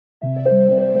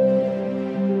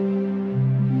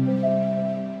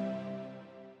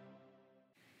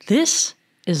This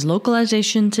is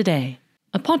Localization Today,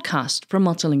 a podcast from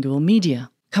Multilingual Media,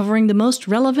 covering the most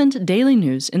relevant daily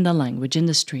news in the language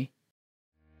industry.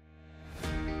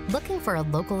 Looking for a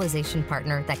localization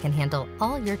partner that can handle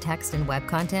all your text and web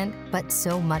content, but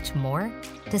so much more?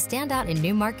 To stand out in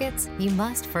new markets, you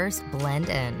must first blend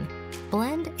in.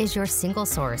 Blend is your single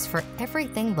source for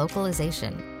everything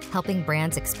localization, helping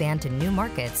brands expand to new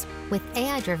markets with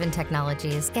AI-driven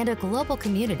technologies and a global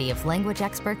community of language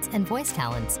experts and voice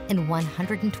talents in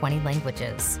 120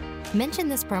 languages. Mention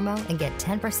this promo and get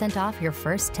 10% off your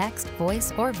first text,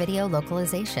 voice, or video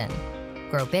localization.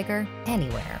 Grow bigger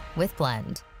anywhere with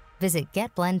Blend. Visit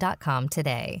getblend.com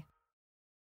today.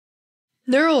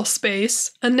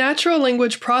 NeuralSpace, a natural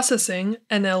language processing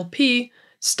 (NLP)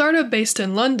 startup based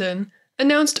in London,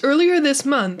 announced earlier this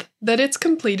month that it's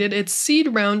completed its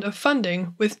seed round of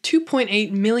funding with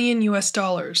 $2.8 million.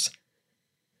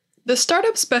 The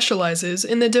startup specializes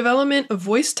in the development of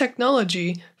voice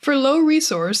technology for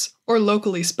low-resource, or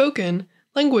locally spoken,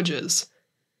 languages.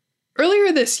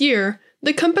 Earlier this year,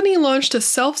 the company launched a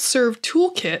self-serve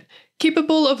toolkit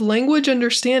capable of language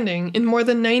understanding in more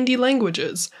than 90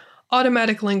 languages,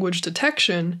 automatic language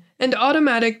detection, and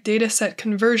automatic dataset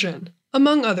conversion,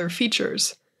 among other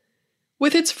features.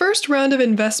 With its first round of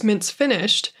investments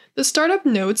finished, the startup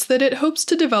notes that it hopes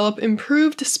to develop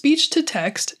improved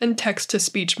speech-to-text and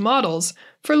text-to-speech models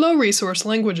for low-resource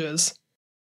languages.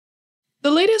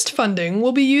 The latest funding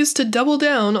will be used to double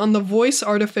down on the voice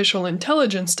artificial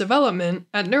intelligence development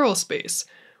at NeuralSpace,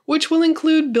 which will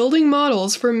include building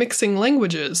models for mixing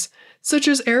languages, such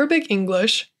as Arabic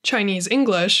English, Chinese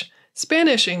English,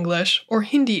 Spanish English, or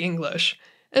Hindi English,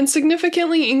 and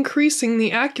significantly increasing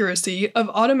the accuracy of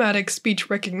automatic speech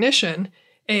recognition,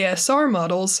 ASR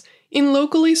models, in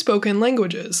locally spoken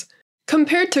languages,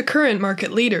 compared to current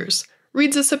market leaders,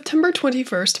 reads a September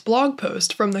 21st blog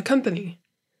post from the company.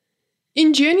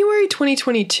 In January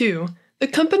 2022, the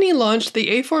company launched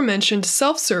the aforementioned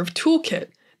self-serve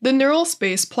toolkit, the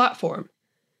NeuralSpace platform.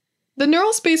 The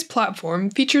NeuralSpace platform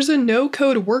features a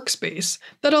no-code workspace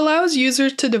that allows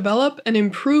users to develop and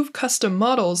improve custom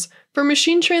models for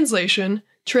machine translation,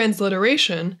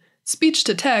 transliteration,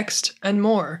 speech-to-text, and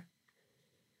more.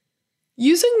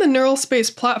 Using the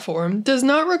NeuralSpace platform does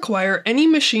not require any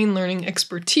machine learning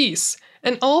expertise,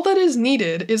 and all that is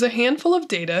needed is a handful of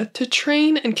data to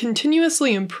train and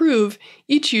continuously improve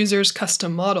each user's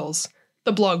custom models,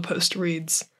 the blog post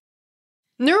reads.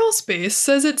 NeuralSpace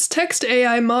says its text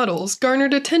AI models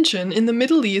garnered attention in the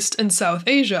Middle East and South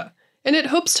Asia, and it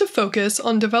hopes to focus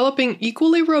on developing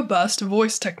equally robust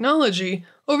voice technology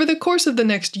over the course of the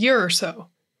next year or so.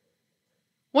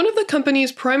 One of the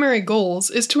company's primary goals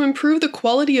is to improve the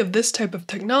quality of this type of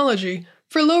technology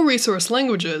for low-resource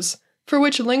languages, for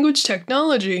which language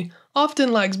technology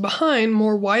often lags behind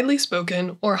more widely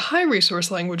spoken or high-resource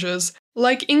languages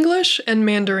like English and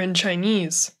Mandarin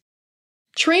Chinese.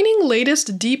 Training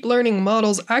latest deep learning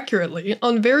models accurately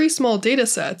on very small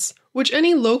datasets, which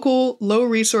any local,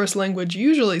 low-resource language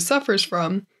usually suffers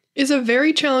from, is a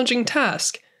very challenging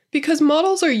task because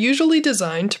models are usually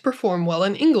designed to perform well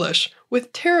in English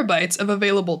with terabytes of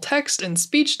available text and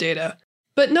speech data,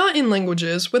 but not in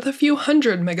languages with a few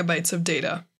hundred megabytes of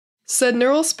data, said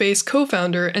NeuralSpace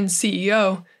co-founder and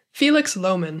CEO Felix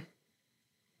Lohmann.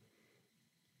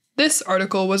 This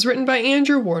article was written by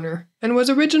Andrew Warner and was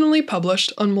originally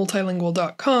published on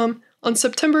multilingual.com on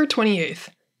September 28,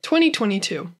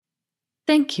 2022.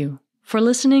 Thank you for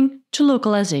listening to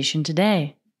Localization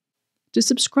Today. To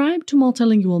subscribe to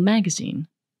Multilingual magazine,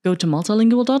 go to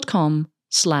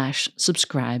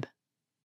multilingual.com/subscribe.